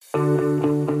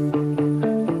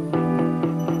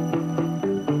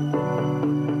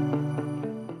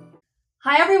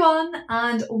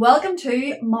and welcome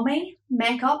to Mummy,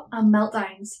 Makeup and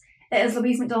Meltdowns. It is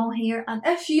Louise McDonnell here, and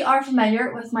if you are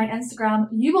familiar with my Instagram,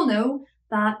 you will know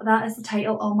that that is the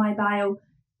title on my bio.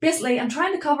 Basically, I'm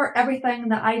trying to cover everything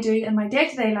that I do in my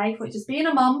day-to-day life, which is being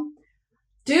a mum,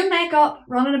 doing makeup,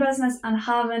 running a business and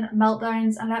having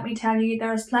meltdowns. And let me tell you,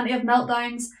 there's plenty of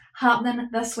meltdowns happening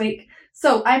this week.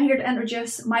 So I'm here to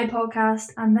introduce my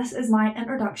podcast, and this is my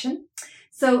introduction.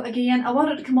 So again, I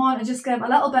wanted to come on and just give a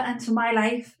little bit into my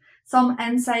life, some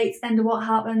insights into what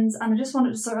happens, and I just wanted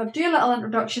to sort of do a little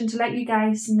introduction to let you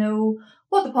guys know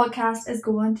what the podcast is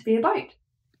going to be about.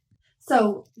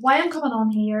 So why I'm coming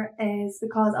on here is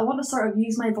because I want to sort of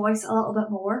use my voice a little bit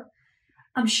more.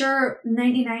 I'm sure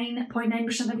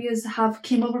 99.9% of you have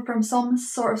came over from some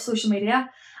sort of social media,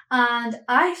 and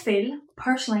I feel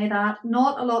personally that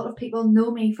not a lot of people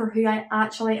know me for who I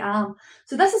actually am.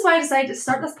 So this is why I decided to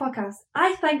start this podcast.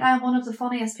 I think I am one of the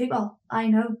funniest people I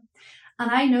know. And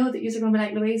I know that you're going to be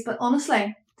like, Louise, but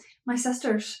honestly, my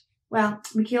sisters, well,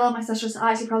 Michaela, my sister's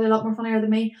actually probably a lot more funnier than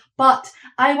me, but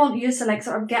I want you to like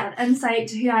sort of get an insight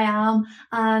to who I am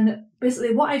and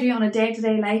basically what I do on a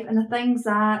day-to-day life and the things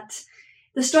that,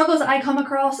 the struggles that I come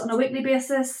across on a weekly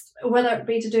basis, whether it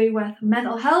be to do with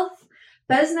mental health,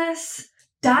 business,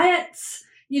 diets,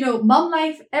 mum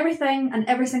life, everything and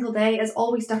every single day is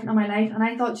always different in my life. And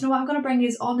I thought, you know what, I'm going to bring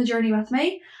you on the journey with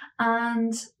me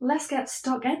and let's get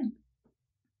stuck in.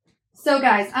 So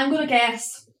guys, I'm going to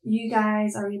guess you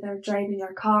guys are either driving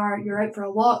your car, you're out for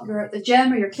a walk, you're at the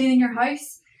gym or you're cleaning your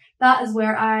house. That is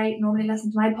where I normally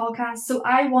listen to my podcast. So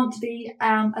I want to be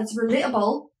as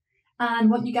relatable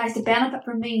and want you guys to benefit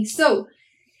from me. So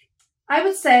I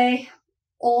would say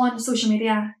on social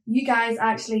media, you guys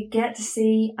actually get to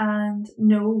see and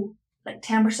know like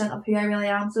 10% of who I really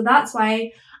am. So that's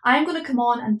why I'm going to come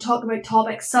on and talk about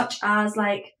topics such as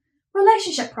like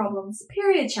relationship problems,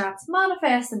 period chats,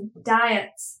 manifesting,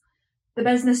 diets, the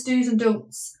business do's and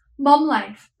don'ts, mum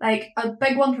life. Like a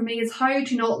big one for me is how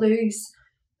to not lose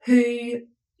who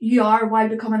you are while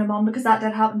becoming a mum, because that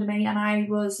did happen to me and I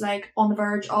was like on the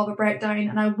verge of a breakdown,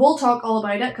 and I will talk all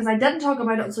about it because I didn't talk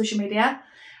about it on social media.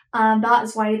 And that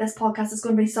is why this podcast is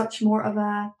going to be so much more of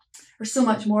a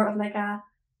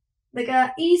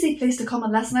easy place to come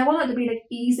and listen. I want it to be like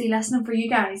easy listening for you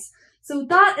guys. So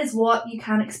that is what you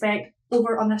can expect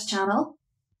over on this channel.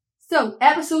 So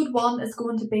episode 1 is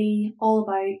going to be all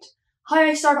about how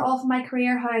I started off in my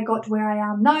career, how I got to where I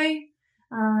am now,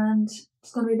 and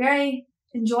it's going to be very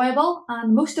enjoyable,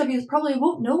 and most of you probably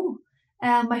won't know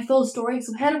my full story,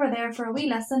 so head over there for a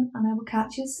wee listen and I will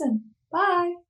catch you soon. Bye!